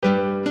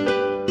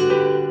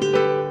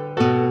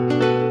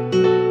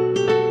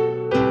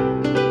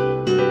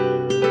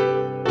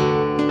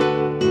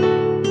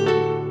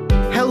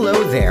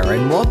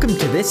welcome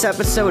to this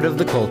episode of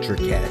The Culture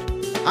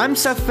Kid. I'm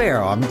Seth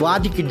Farrow, I'm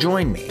glad you could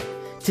join me.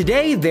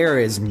 Today there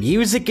is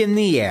music in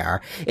the air.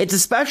 It's a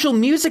special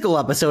musical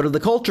episode of The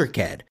Culture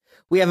Kid.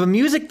 We have a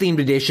music-themed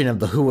edition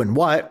of The Who and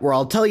What, where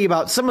I'll tell you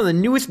about some of the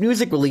newest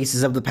music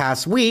releases of the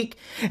past week,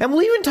 and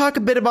we'll even talk a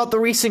bit about the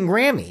recent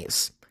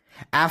Grammys.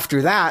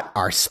 After that,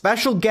 our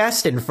special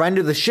guest and friend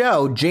of the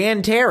show,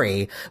 Jan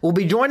Terri, will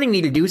be joining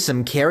me to do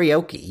some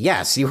karaoke.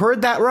 Yes, you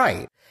heard that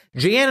right.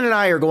 Jan and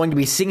I are going to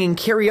be singing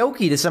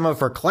karaoke to some of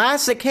her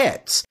classic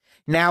hits.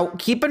 Now,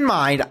 keep in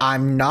mind,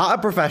 I'm not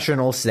a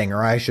professional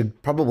singer. I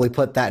should probably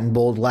put that in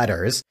bold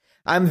letters.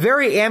 I'm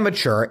very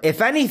amateur.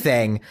 If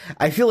anything,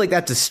 I feel like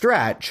that's a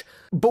stretch,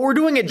 but we're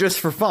doing it just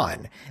for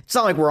fun. It's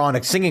not like we're on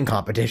a singing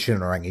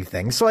competition or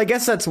anything, so I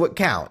guess that's what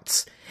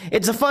counts.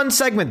 It's a fun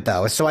segment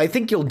though, so I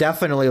think you'll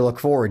definitely look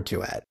forward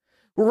to it.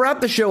 We'll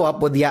wrap the show up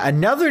with yet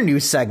another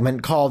new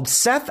segment called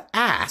Seth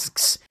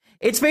Asks.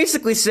 It's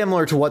basically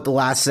similar to what the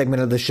last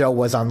segment of the show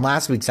was on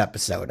last week's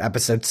episode,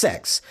 episode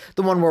 6,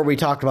 the one where we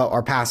talked about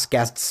our past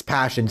guests'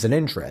 passions and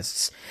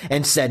interests.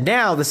 Instead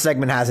now, the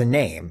segment has a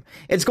name.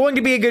 It's going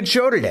to be a good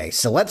show today,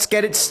 so let's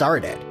get it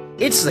started.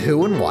 It's The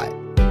Who and What.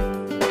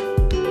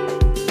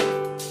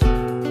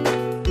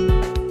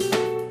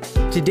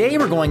 Today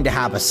we're going to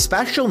have a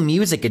special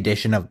music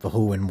edition of The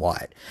Who and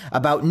What,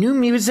 about new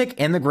music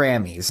and the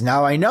Grammys.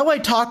 Now I know I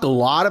talk a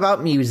lot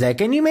about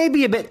music, and you may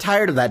be a bit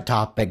tired of that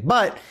topic,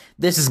 but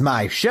this is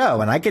my show,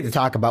 and I get to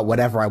talk about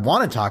whatever I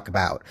want to talk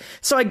about,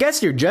 so I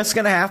guess you're just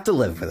gonna have to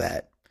live with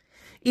it.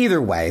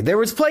 Either way, there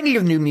was plenty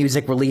of new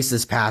music released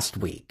this past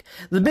week.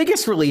 The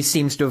biggest release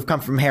seems to have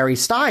come from Harry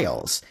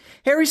Styles.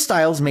 Harry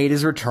Styles made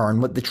his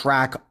return with the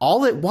track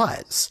All It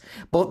Was.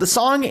 Both the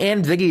song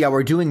and video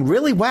are doing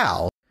really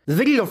well. The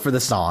video for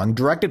the song,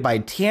 directed by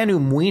Tanu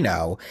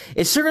Muino,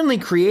 is certainly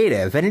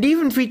creative, and it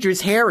even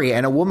features Harry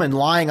and a woman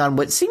lying on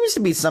what seems to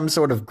be some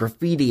sort of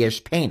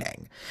graffiti-ish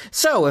painting.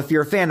 So, if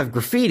you're a fan of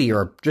graffiti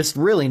or just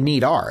really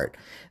neat art,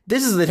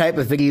 this is the type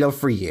of video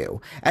for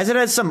you, as it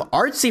has some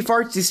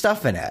artsy-fartsy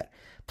stuff in it.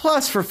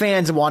 Plus, for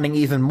fans wanting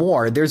even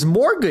more, there's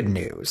more good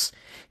news.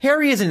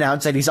 Harry has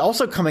announced that he's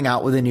also coming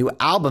out with a new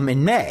album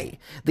in May.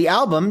 The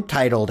album,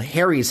 titled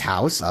Harry's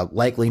House, a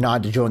likely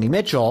nod to Joni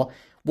Mitchell,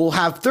 will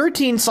have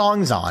 13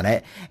 songs on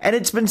it, and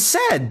it's been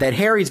said that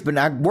Harry's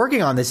been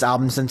working on this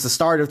album since the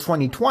start of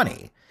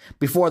 2020,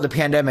 before the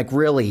pandemic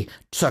really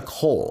took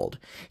hold.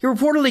 He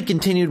reportedly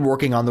continued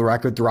working on the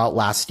record throughout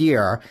last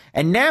year,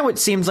 and now it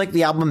seems like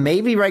the album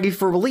may be ready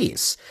for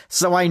release,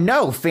 so I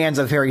know fans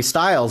of Harry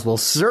Styles will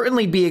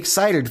certainly be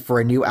excited for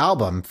a new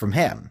album from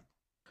him.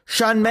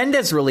 Shawn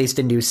Mendes released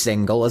a new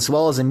single as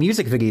well as a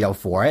music video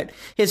for it.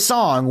 His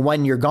song,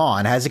 When You're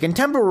Gone, has a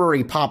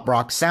contemporary pop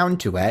rock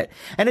sound to it,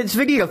 and its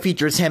video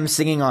features him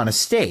singing on a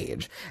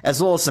stage, as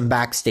well as some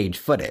backstage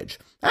footage.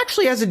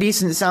 Actually has a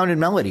decent sound and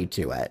melody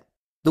to it.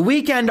 The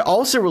Weeknd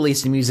also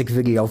released a music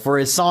video for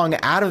his song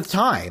Out of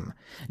Time.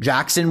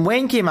 Jackson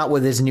Wang came out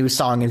with his new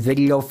song and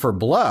video for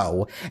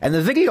Blow, and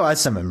the video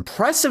has some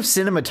impressive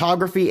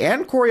cinematography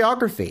and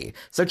choreography,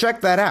 so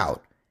check that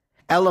out.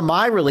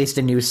 LMI released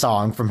a new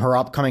song from her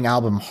upcoming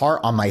album Heart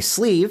on My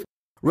Sleeve.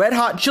 Red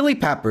Hot Chili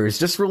Peppers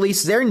just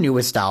released their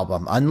newest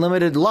album,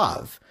 Unlimited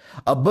Love.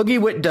 A Boogie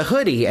with Da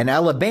Hoodie and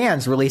Ella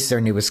Bands released their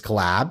newest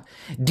collab.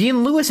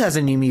 Dean Lewis has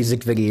a new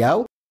music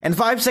video. And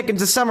 5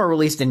 Seconds of Summer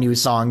released a new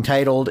song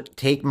titled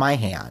Take My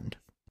Hand.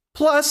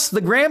 Plus,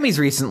 the Grammys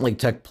recently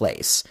took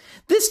place.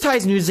 This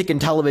ties music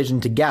and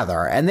television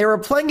together, and there were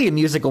plenty of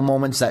musical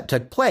moments that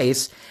took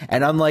place,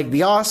 and unlike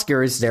the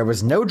Oscars, there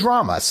was no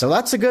drama, so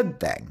that's a good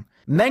thing.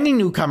 Many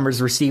newcomers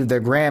received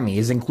their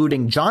Grammys,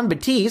 including Jon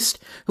Batiste,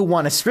 who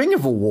won a string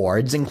of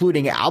awards,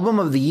 including Album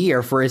of the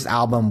Year for his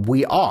album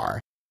We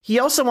Are. He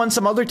also won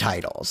some other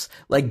titles,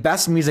 like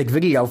Best Music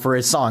Video for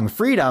his song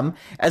Freedom,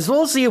 as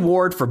well as the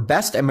award for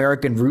Best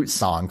American Roots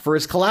Song for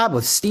his collab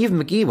with Steve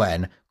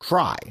McEwen,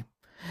 Cry.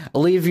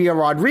 Olivia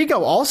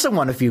Rodrigo also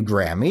won a few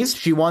Grammys.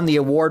 She won the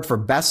award for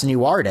Best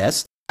New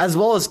Artist, as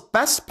well as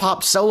Best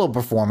Pop Solo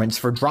Performance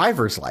for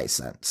Driver's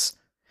License.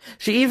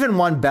 She even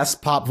won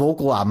Best Pop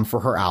Vocal Album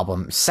for her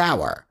album,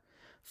 Sour.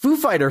 Foo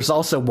Fighters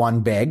also won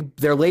big.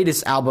 Their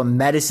latest album,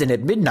 Medicine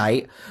at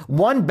Midnight,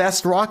 won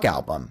Best Rock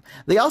Album.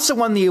 They also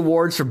won the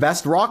awards for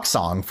Best Rock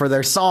Song for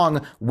their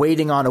song,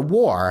 Waiting on a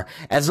War,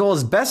 as well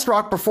as Best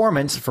Rock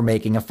Performance for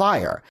Making a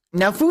Fire.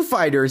 Now, Foo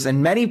Fighters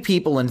and many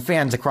people and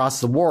fans across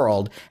the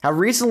world have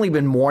recently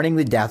been mourning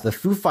the death of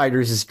Foo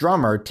Fighters'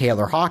 drummer,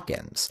 Taylor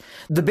Hawkins.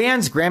 The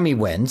band's Grammy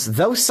wins,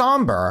 though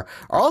somber,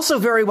 are also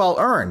very well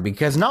earned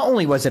because not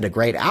only was it a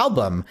great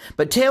album,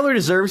 but Taylor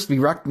deserves to be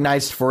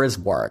recognized for his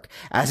work,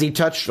 as he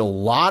touched a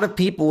lot of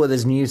people with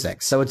his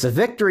music, so it's a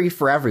victory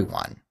for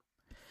everyone.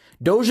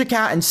 Doja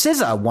Cat and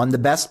SZA won the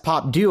Best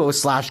Pop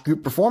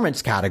Duo/Group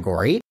Performance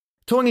category.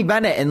 Tony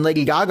Bennett and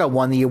Lady Gaga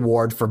won the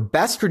award for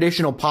Best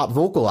Traditional Pop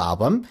Vocal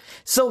Album.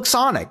 Silk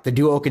Sonic, the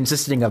duo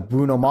consisting of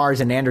Bruno Mars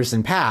and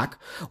Anderson .Paak,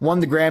 won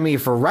the Grammy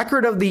for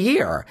Record of the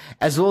Year,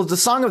 as well as the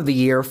Song of the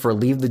Year for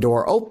Leave the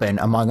Door Open,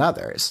 among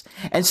others.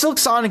 And Silk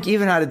Sonic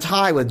even had a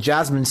tie with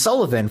Jasmine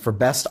Sullivan for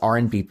Best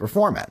R&B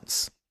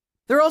Performance.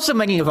 There are also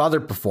many of other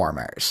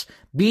performers.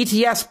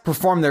 BTS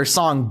performed their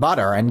song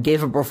Butter and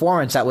gave a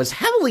performance that was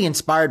heavily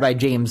inspired by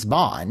James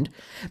Bond.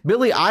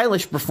 Billie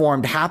Eilish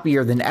performed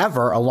Happier Than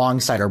Ever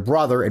alongside her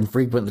brother and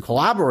frequent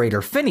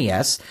collaborator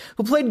Phineas,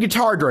 who played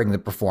guitar during the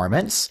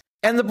performance,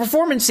 and the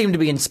performance seemed to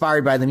be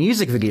inspired by the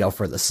music video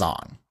for the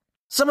song.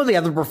 Some of the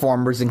other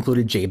performers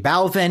included J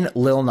Balvin,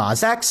 Lil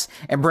Nas X,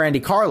 and Brandy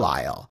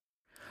Carlisle.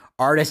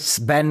 Artists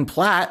Ben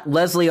Platt,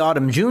 Leslie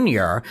Odom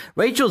Jr.,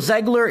 Rachel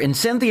Zegler, and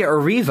Cynthia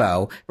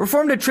Erivo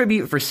performed a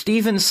tribute for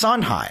Stephen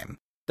Sondheim.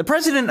 The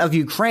president of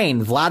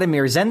Ukraine,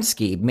 Vladimir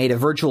Zelensky, made a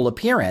virtual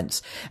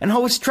appearance, and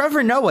host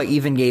Trevor Noah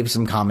even gave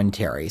some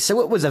commentary, so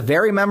it was a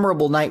very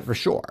memorable night for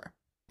sure.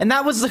 And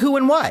that was the Who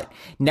and What.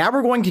 Now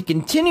we're going to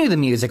continue the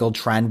musical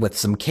trend with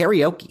some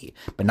karaoke,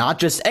 but not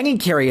just any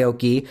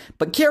karaoke,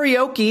 but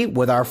karaoke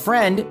with our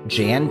friend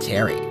Jan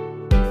Terri.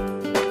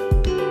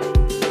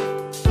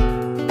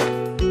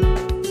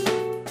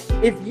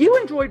 If you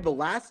enjoyed the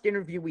last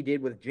interview we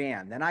did with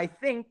Jan, then I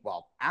think,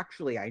 well,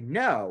 actually I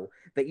know,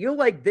 that you'll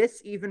like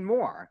this even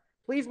more.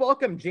 Please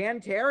welcome Jan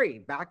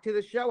Terri back to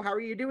the show. How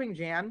are you doing,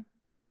 Jan?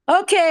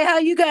 Okay, how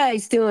you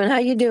guys doing? How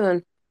you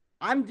doing?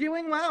 I'm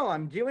doing well.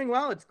 I'm doing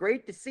well. It's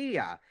great to see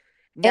ya.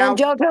 And Now,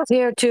 JoJo's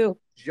here too.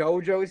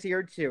 JoJo's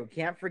here too.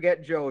 Can't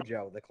forget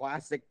JoJo, the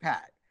classic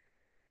pet.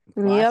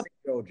 Yep. Classic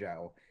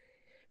JoJo.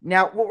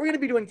 Now, what we're going to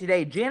be doing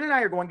today, Jan and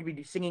I are going to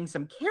be singing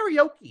some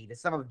karaoke to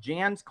some of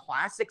Jan's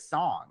classic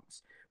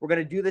songs. We're going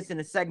to do this in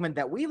a segment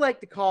that we like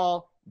to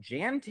call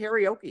Jan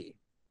Terioke.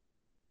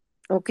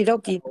 Okie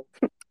dokie.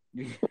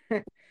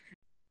 Let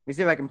me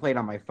see if I can play it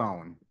on my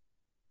phone.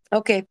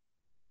 Okay.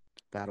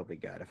 That'll be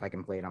good if I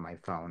can play it on my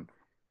phone.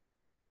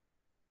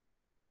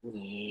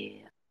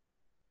 Yeah.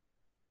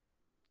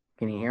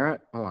 Can you hear it?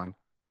 Hold on.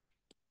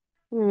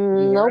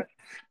 Nope.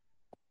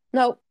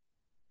 Nope.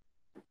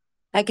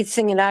 I could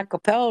sing an a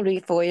cappella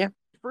for you.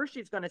 First,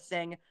 she's going to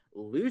sing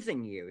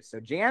Losing You. So,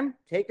 Jan,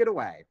 take it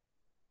away.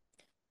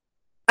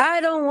 I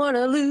don't want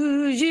to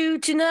lose you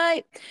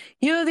tonight.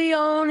 You're the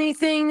only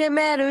thing that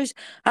matters.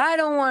 I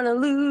don't want to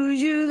lose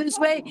you this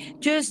way.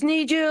 Just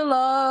need your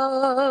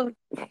love.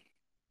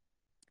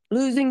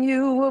 Losing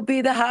you will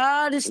be the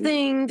hardest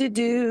thing to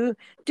do.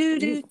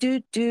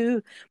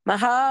 Do. My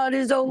heart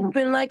is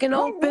open like an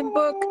open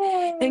book,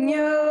 and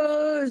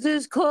yours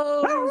is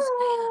closed.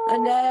 I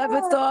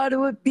never thought it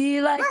would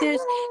be like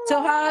this,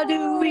 so hard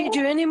to read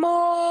you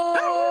anymore.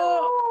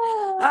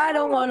 I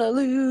don't want to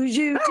lose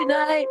you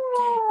tonight.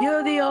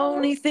 You're the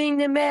only thing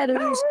that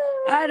matters.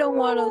 I don't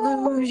want to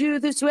lose you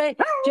this way.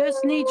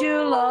 Just need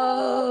your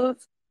love.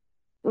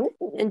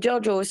 And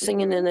JoJo is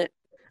singing in it.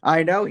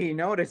 I know, he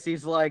noticed.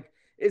 He's like,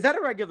 is that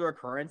a regular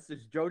occurrence?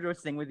 Does JoJo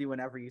sing with you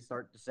whenever you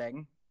start to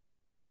sing?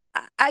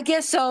 I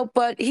guess so,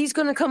 but he's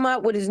going to come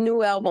out with his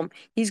new album.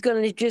 He's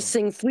going to just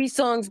sing 3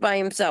 songs by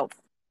himself.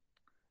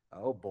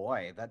 Oh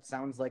boy, that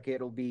sounds like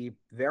it'll be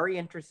very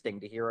interesting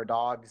to hear a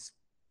dog's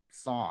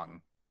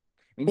song.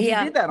 I mean, you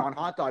did that on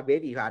Hot Dog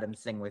Baby. You had him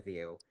sing with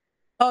you.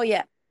 Oh,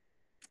 yeah.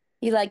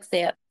 He likes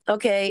that.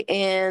 Okay,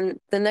 and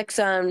the next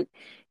song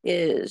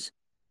is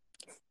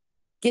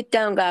Get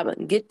Down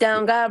Goblin. Get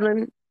down,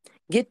 Goblin.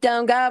 Get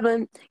down,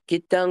 Goblin.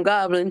 Get down,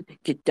 Goblin.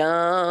 Get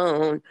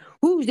down.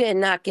 Who's there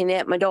knocking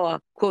at my door?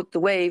 Quote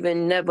the wave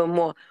and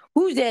nevermore.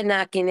 Who's there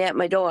knocking at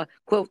my door?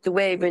 Quote the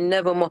wave and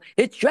nevermore.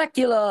 It's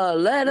Dracula,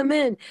 let him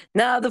in.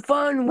 Now the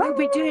fun will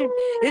begin.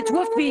 It's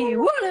Woofy,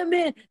 what him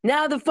in.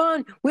 Now the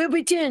fun will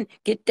begin.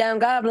 Get down,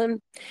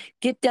 Goblin.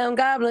 Get down,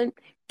 Goblin.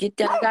 Get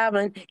down,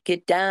 Goblin.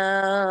 Get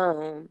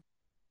down.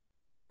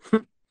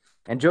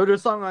 And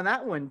JoJo's song on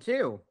that one,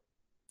 too.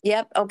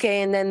 Yep,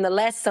 okay, and then the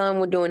last song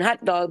we're doing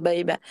Hot Dog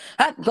Baby.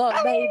 Hot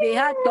dog, baby,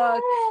 hot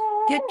dog.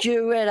 Get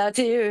your red out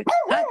here.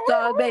 Hot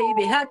dog,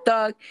 baby, hot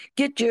dog.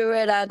 Get your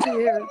red out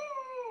here.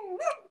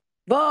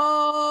 Volare,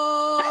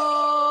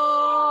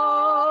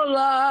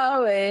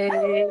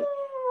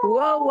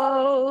 whoa,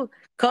 whoa,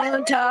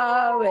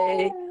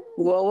 contare,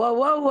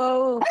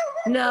 whoa,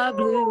 now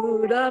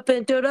blued up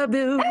into the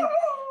blue.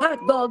 Hot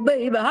dog,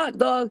 baby, hot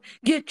dog,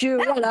 get your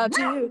red out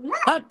here.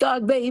 Hot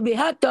dog, baby,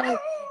 hot dog,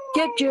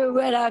 get your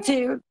red out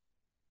here.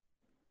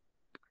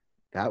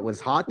 That was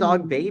Hot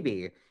Dog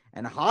Baby,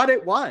 and hot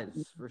it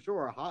was for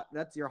sure. Hot.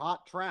 That's your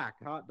hot track,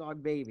 Hot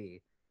Dog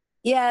Baby.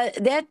 Yeah,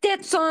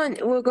 that song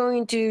we're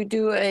going to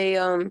do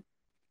a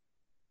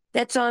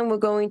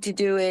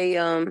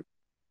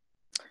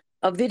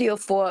video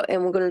for,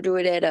 and we're going to do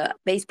it at a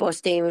baseball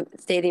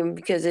stadium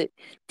because it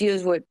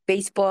deals with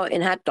baseball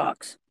and hot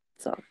dogs.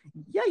 So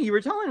yeah, you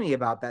were telling me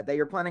about that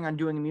you're planning on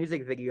doing a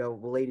music video,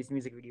 the latest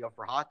music video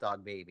for Hot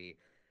Dog Baby.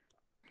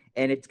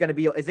 And it's going to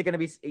be, is it going to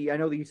be, I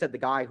know that you said the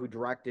guy who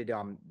directed,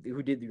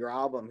 who did your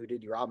album, who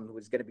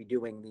was going to be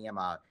doing the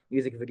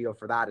music video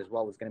for that as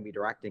well, was going to be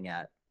directing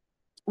it.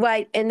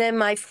 Right. And then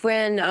my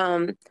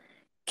friend,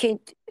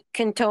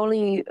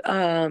 Cantoli,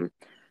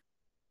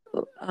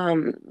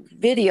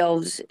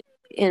 videos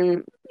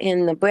in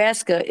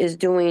Nebraska is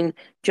doing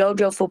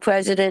JoJo for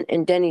President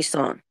and Denny's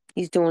song.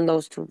 He's doing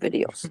those 2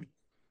 videos.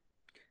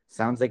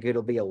 Sounds like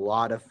it'll be a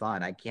lot of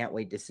fun. I can't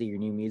wait to see your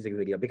new music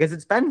video because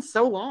it's been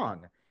so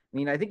long. I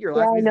mean, I think your Yeah,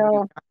 last I music video know.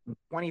 was in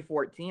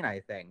 2014, I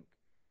think.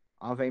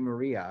 Ave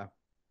Maria.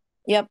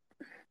 Yep.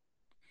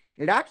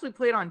 It actually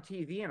played on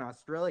TV in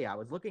Australia. I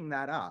was looking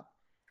that up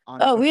on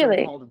Oh, a show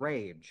really? called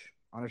Rage.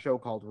 On a show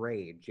called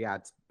Rage. Yeah,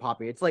 it's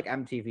popular. It's like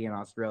MTV in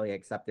Australia,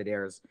 except it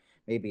airs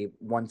maybe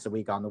once a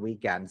week on the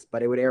weekends,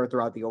 but it would air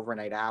throughout the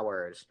overnight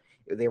hours.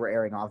 They were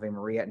airing Ave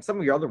Maria and some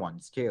of your other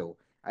ones too.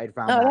 I had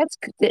found Oh,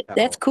 that.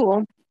 that's So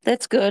cool.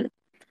 That's good.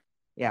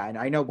 yeah, and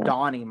I know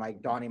Donnie, my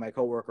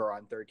coworker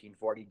on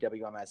 1340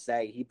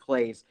 WMSA, he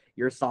plays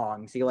your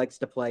songs. He likes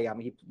to play.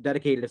 He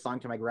dedicated a song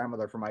to my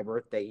grandmother for my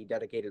birthday. He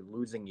dedicated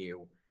 "Losing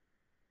You"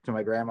 to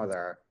my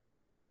grandmother.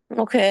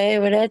 Okay,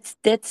 well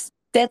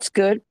that's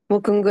good. Well,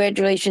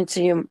 congratulations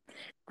to your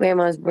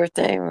grandma's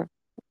birthday.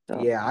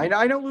 So. Yeah,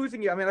 I know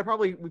 "Losing You." I mean,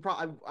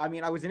 I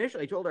mean,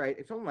 I told her, I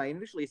told him, I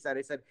initially said,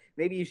 I said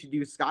maybe you should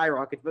do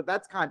 "Skyrockets," but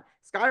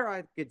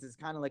 "Skyrockets" is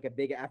kind of like a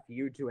big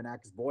fu to an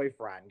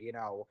ex-boyfriend, you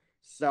know.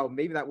 So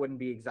maybe that wouldn't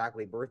be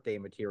exactly birthday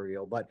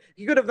material, but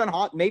he could have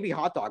done maybe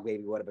 "Hot Dog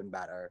Baby" would have been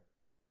better.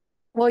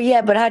 Well,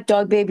 yeah, but Hot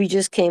Dog Baby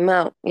just came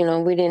out. You know,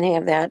 we didn't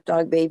have that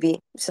Dog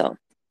Baby, so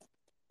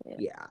yeah.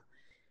 Yeah.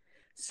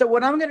 So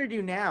what I'm gonna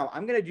do now,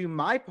 I'm gonna do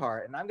my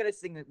part, and I'm gonna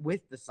sing it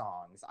with the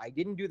songs. I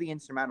didn't do the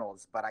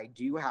instrumentals, but I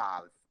do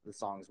have the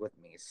songs with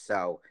me.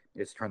 So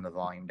just turn the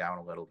volume down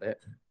a little bit.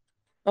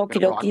 I'm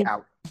Okie gonna rock dokie.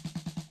 out.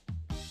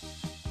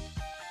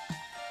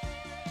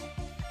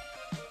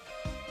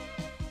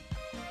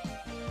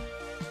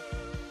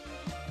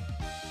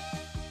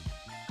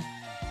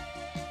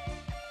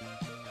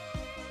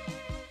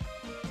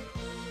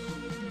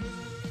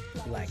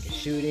 Like a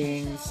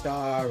shooting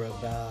star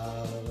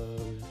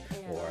above,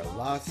 or a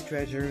lost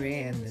treasure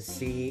in the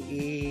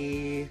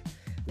sea.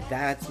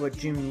 That's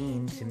what you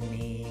mean to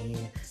me.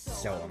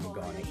 So I'm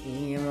gonna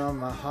email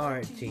my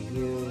heart to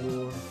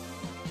you.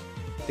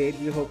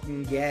 Baby, hope you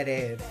can get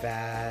it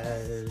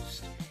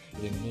fast.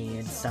 You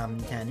need some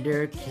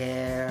tender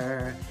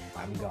care.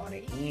 I'm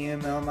gonna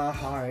email my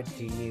heart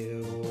to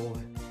you.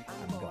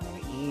 I'm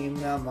gonna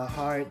email my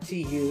heart to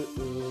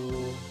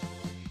you.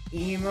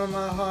 Email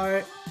my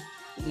heart.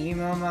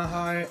 Email my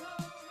heart,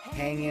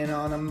 hanging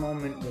on a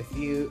moment with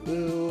you.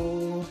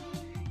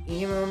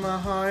 Email my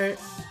heart,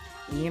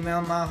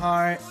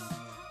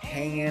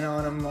 hanging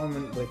on a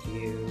moment with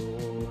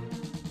you.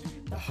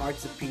 The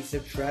heart's a piece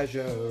of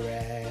treasure,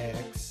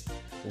 X.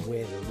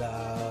 With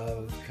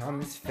love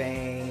comes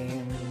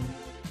fame.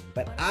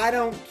 But I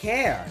don't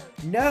care.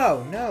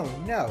 No.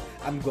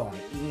 I'm going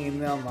to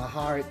email my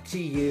heart to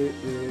you.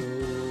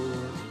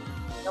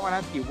 I want to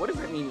ask you, what does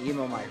it mean,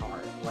 email my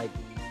heart? Like,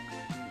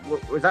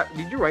 was that?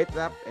 Did you write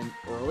that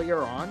earlier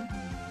on?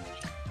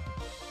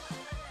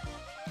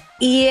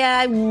 Yeah,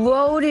 I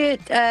wrote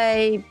it.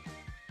 I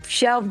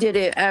shelved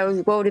it. I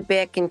wrote it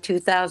back in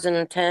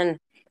 2010,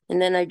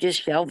 and then I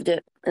just shelved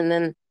it. And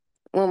then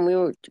when we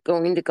were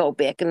going to go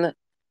back in the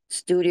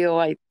studio,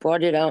 I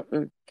brought it out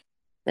and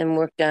then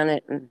worked on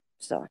it. And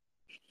so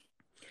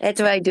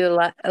that's what I do a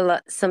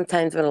lot.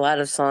 Sometimes with a lot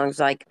of songs,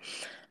 like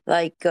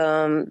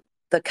The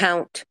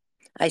Count.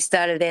 I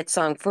started that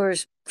song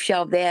first,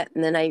 shelved that,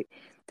 and then I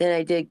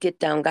did Get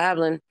Down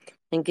Goblin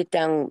and Get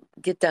Down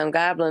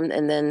Goblin,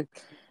 and then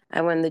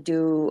I wanted to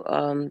do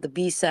the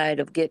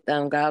B-side of Get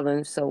Down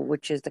Goblin, so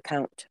which is The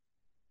Count.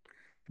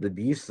 The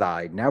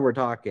B-side. Now we're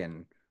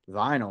talking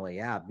vinyl,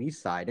 yeah,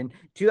 B-side. And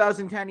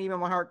 2010, Email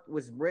My Heart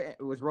you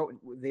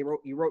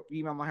wrote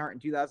Email My Heart in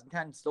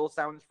 2010, still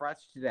sounds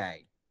fresh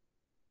today.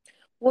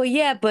 Well,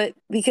 yeah, but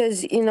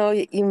because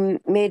you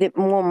made it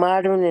more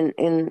modern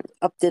and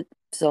upped it,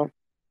 so.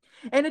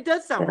 And it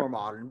does sound more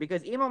modern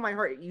because Emo My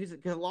Heart because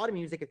a lot of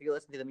music, if you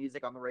listen to the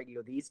music on the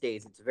radio these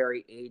days, it's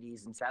very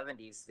 80s and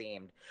 70s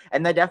themed.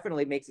 And that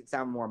definitely makes it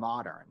sound more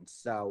modern.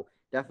 So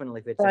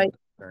definitely fits in with the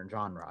modern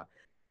genre.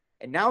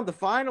 And now the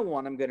final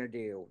one I'm going to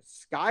do,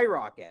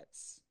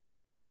 Skyrockets.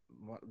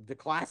 The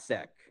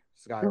classic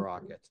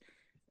Skyrockets.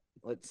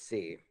 Let's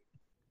see.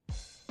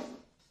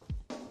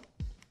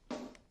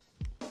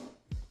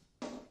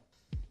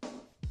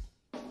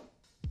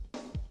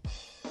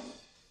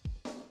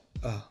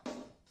 Oh.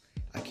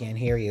 I can't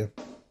hear you.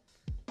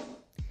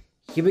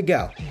 Here we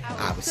go.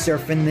 I was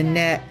surfing the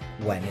net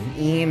when an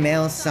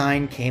email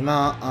sign came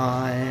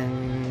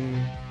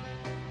on.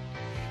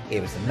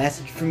 It was a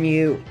message from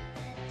you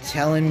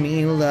telling me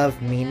you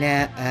love me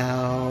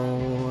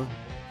now.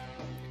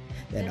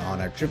 Then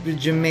on our trip to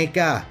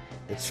Jamaica,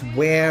 it's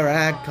where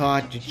I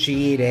caught you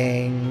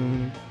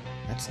cheating.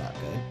 That's not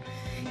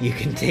good. You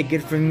can take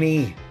it from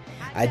me.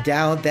 I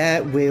doubt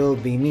that we'll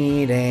be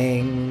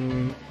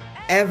meeting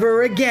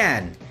ever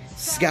again.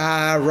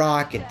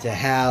 Skyrocket to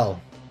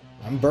hell.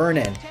 I'm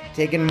burning,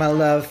 taking my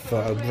love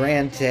for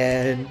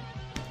granted.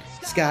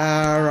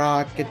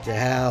 Skyrocket to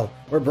hell.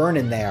 We're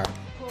burning there,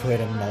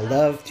 putting my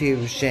love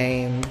to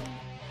shame.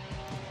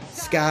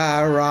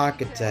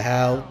 Skyrocket to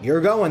hell.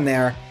 You're going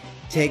there,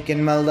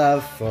 taking my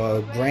love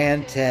for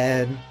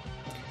granted.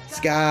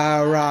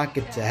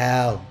 Skyrocket to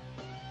hell,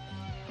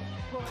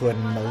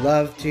 putting my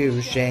love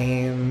to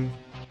shame.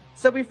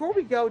 So before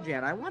we go,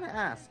 Jan, I want to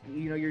ask,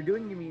 you're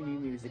doing your new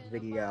music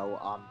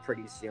video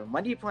pretty soon.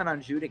 When do you plan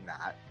on shooting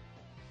that?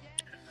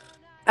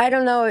 I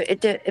don't know.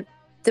 It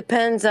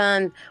depends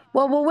on.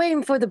 Well, we're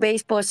waiting for the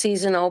baseball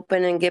season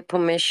open and get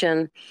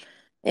permission.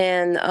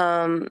 And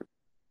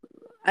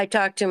I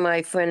talked to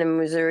my friend in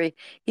Missouri.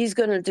 He's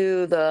going to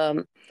do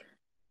the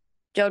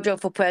JoJo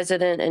for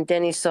President and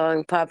Denny's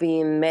song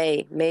probably in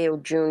May or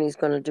June. He's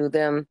going to do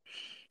them,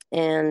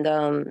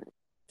 and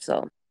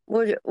so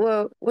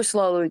we're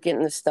slowly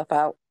getting this stuff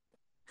out.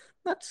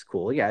 That's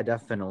cool. Yeah,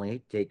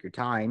 definitely. Take your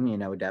time,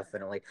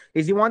 definitely.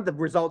 Because you want the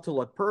result to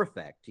look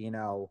perfect,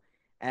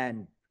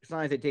 and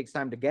sometimes it takes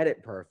time to get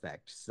it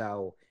perfect.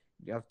 So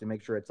you have to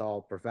make sure it's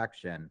all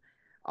perfection.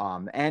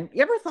 And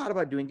you ever thought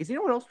about doing, because you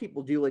know what else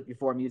people do, like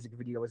before a music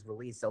video is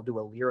released, they'll do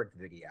a lyric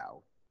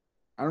video.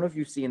 I don't know if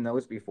you've seen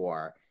those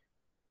before.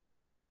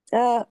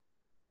 No,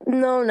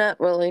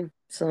 not really.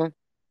 So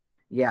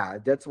yeah,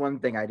 that's one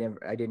thing I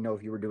didn't know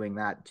if you were doing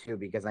that too,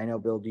 because I know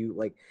they'll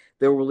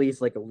release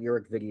like a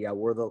lyric video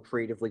where they'll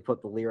creatively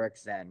put the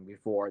lyrics in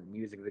before the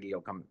music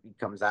video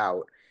comes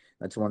out.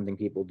 That's one thing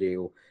people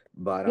do.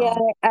 But yeah,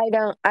 I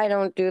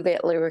don't do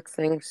that lyric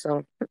thing.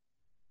 So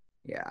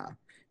yeah,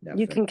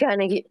 definitely. You can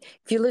kind of get,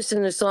 if you listen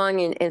to the song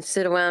and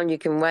sit around, you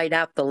can write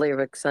out the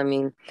lyrics. I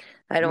mean,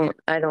 I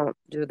don't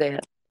do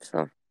that.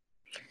 So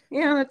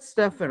yeah, that's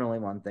definitely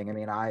one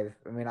thing. I've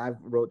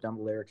wrote down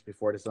the lyrics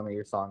before to some of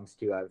your songs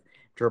too. I've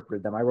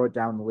interpreted them. I wrote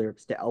down the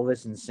lyrics to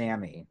Elvis and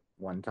Sammy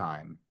one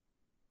time.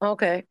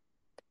 Okay.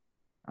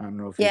 I don't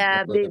know if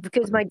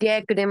because my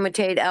dad could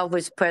imitate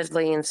Elvis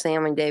Presley and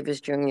Sammy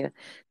Davis Jr.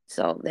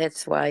 So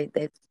that's why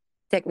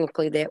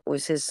technically that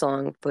was his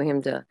song for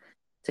him to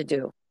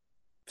do.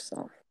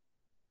 So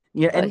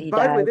yeah, and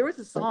by the way, there was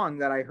a song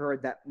that I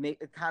heard that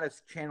it kind of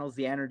channels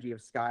the energy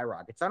of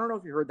Skyrockets. I don't know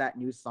if you heard that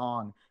new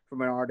song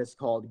from an artist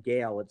called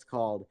Gail. It's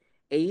called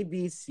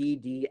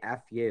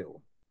ABCDFU,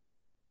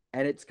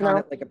 and it's kind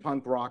of like a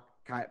punk rock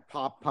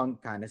pop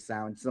punk kind of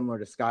sound, similar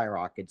to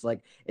Skyrockets. Like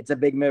it's a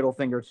big middle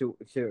finger to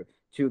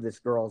this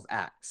girl's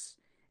ex,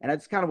 and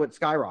that's kind of what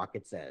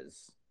Skyrockets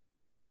is.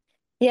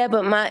 Yeah,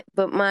 but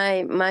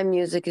my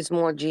music is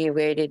more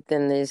G-rated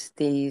than these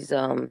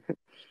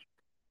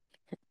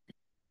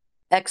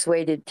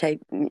X-rated type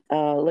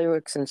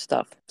lyrics and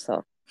stuff.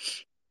 So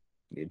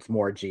it's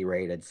more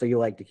G-rated. So you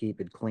like to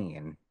keep it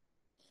clean.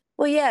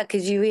 Well, yeah,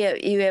 because you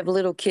have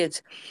little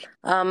kids.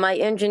 My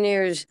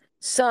engineer's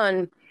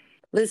son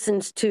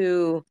listens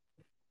to.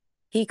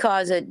 He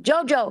calls it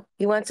JoJo.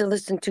 He wants to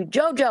listen to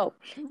JoJo,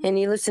 and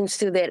he listens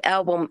to that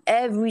album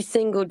every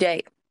single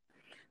day,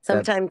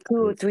 sometimes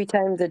 2 or 3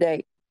 times a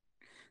day.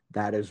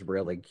 That is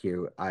really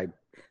cute.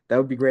 That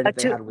would be great if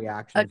they had a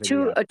reaction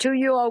video. A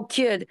 2-year-old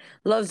kid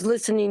loves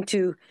listening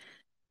to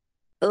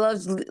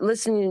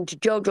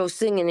JoJo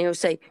singing. He'll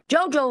say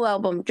JoJo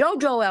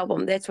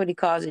album. That's what he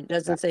calls it.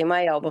 Doesn't say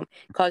my album.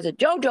 He calls it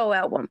JoJo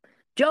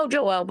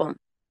album.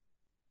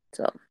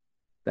 So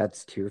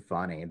that's too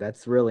funny.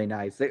 That's really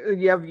nice.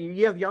 You have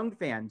young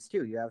fans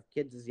too. You have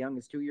kids as young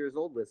as 2 years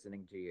old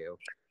listening to you.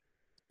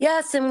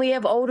 Yes, and we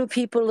have older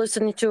people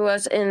listening to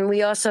us, and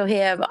we also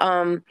have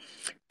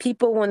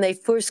people when they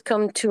first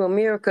come to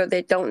America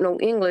that don't know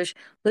English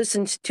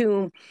listens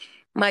to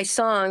my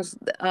songs,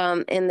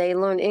 and they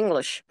learn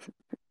English.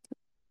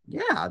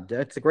 Yeah,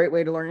 that's a great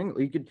way to learn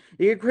English.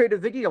 You could create a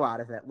video out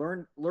of it.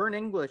 Learn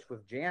English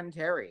with Jan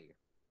Terri.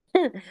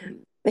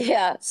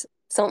 Yeah,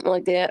 something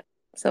like that.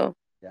 So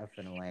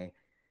definitely.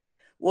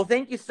 Well,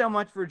 thank you so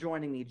much for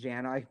joining me,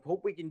 Jan. I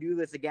hope we can do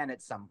this again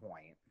at some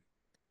point.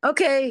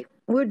 Okay,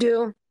 we'll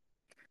do.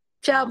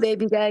 Ciao, awesome.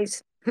 Baby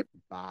guys.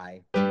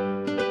 Bye.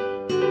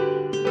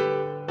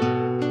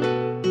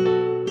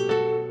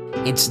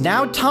 It's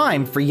now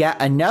time for yet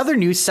another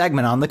new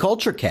segment on The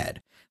Culture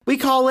Kid. We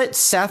call it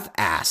Seth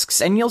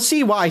Asks, and you'll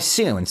see why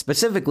soon,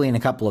 specifically in a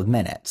couple of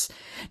minutes.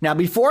 Now,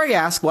 before I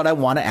ask what I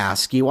want to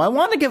ask you, I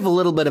want to give a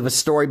little bit of a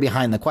story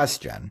behind the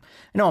question.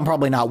 I know I'm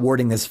probably not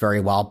wording this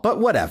very well, but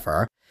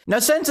whatever. Now,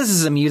 since this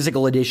is a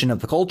musical edition of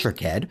The Culture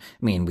Kid,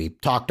 we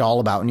talked all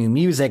about new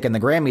music and the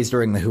Grammys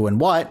during the Who and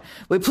What,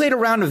 we played a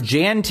round of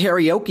Jan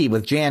Terioke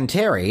with Jan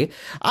Terri,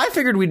 I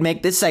figured we'd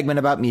make this segment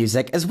about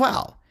music as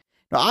well.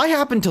 Now, I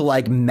happen to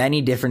like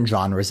many different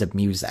genres of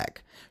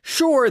music.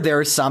 Sure, there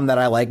are some that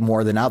I like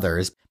more than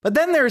others, but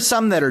then there are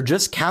some that are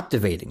just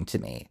captivating to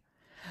me.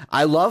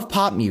 I love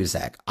pop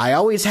music. I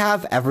always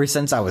have ever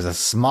since I was a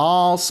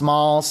small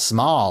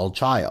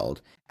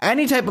child.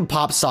 Any type of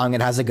pop song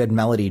that has a good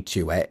melody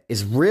to it,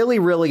 is really,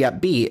 really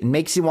upbeat, and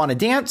makes you want to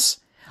dance,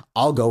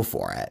 I'll go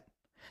for it.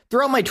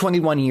 Throughout my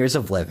 21 years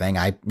of living,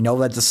 I know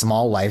that's a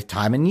small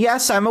lifetime, and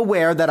yes, I'm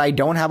aware that I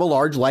don't have a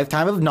large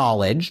lifetime of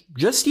knowledge,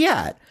 just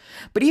yet.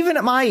 But even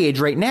at my age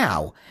right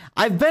now,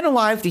 I've been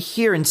alive to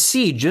hear and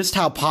see just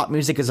how pop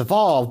music has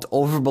evolved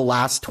over the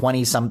last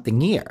 20-something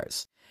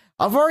years.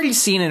 I've already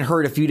seen and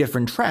heard a few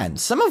different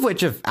trends, some of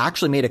which have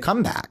actually made a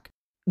comeback.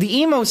 The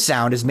emo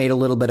sound has made a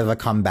little bit of a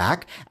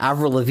comeback.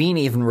 Avril Lavigne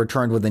even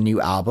returned with a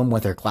new album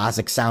with her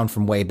classic sound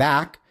from way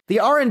back. The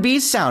R&B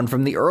sound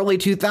from the early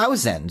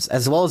 2000s,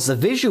 as well as the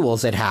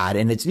visuals it had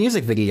in its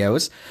music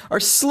videos, are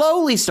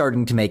slowly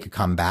starting to make a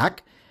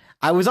comeback.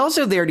 I was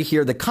also there to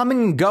hear the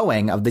coming and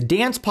going of the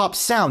dance pop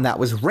sound that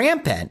was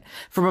rampant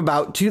from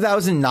about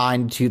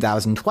 2009 to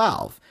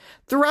 2012.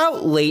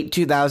 Throughout late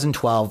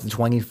 2012 to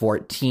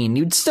 2014,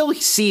 you'd still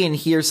see and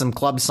hear some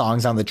club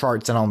songs on the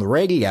charts and on the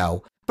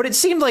radio, but it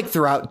seemed like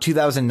throughout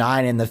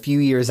 2009 and the few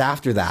years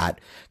after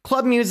that,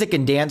 club music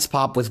and dance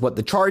pop was what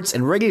the charts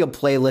and radio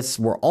playlists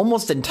were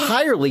almost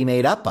entirely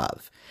made up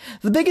of.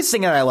 The biggest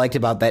thing that I liked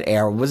about that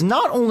era was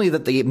not only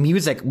that the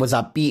music was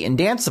upbeat and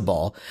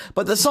danceable,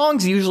 but the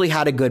songs usually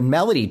had a good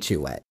melody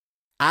to it.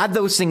 Add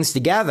those things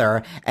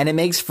together, and it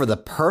makes for the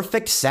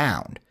perfect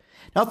sound.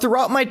 Now,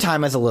 throughout my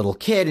time as a little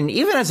kid, and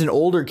even as an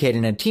older kid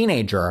and a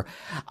teenager,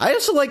 I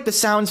also liked the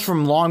sounds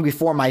from long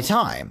before my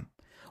time.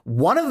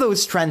 One of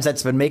those trends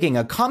that's been making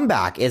a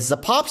comeback is the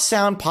pop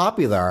sound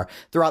popular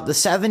throughout the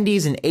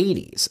 70s and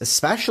 80s,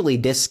 especially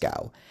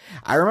disco.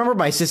 I remember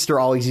my sister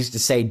always used to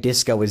say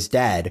disco is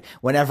dead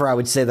whenever I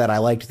would say that I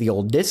liked the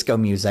old disco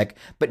music,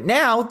 but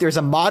now there's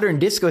a modern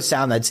disco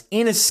sound that's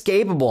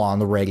inescapable on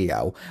the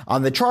radio,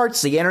 on the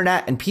charts, the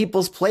internet, and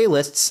people's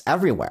playlists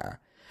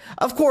everywhere.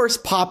 Of course,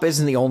 pop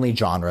isn't the only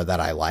genre that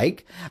I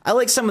like. I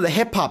like some of the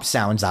hip-hop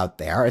sounds out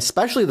there,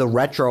 especially the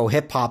retro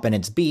hip-hop and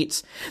its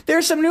beats. There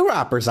are some new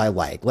rappers I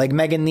like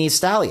Megan Thee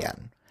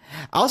Stallion.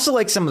 I also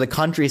like some of the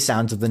country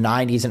sounds of the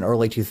 90s and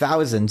early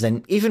 2000s,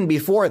 and even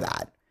before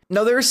that.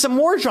 Now, there are some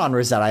more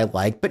genres that I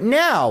like, but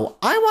now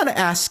I want to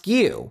ask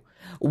you,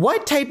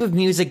 what type of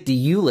music do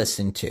you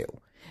listen to?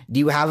 Do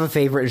you have a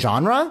favorite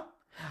genre?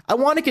 I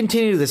want to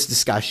continue this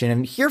discussion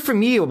and hear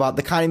from you about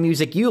the kind of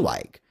music you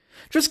like.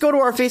 Just go to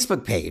our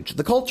Facebook page,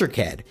 The Culture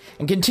Kid,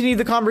 and continue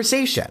the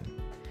conversation.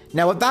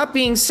 Now, with that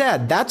being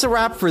said, that's a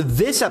wrap for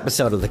this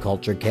episode of The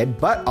Culture Kid,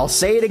 but I'll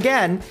say it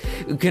again,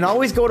 you can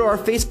always go to our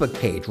Facebook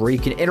page where you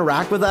can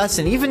interact with us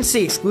and even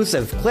see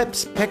exclusive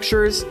clips,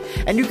 pictures,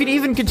 and you can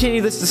even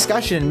continue this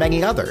discussion and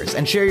many others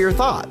and share your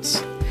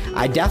thoughts.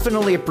 I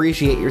definitely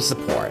appreciate your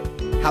support.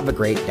 Have a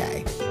great day.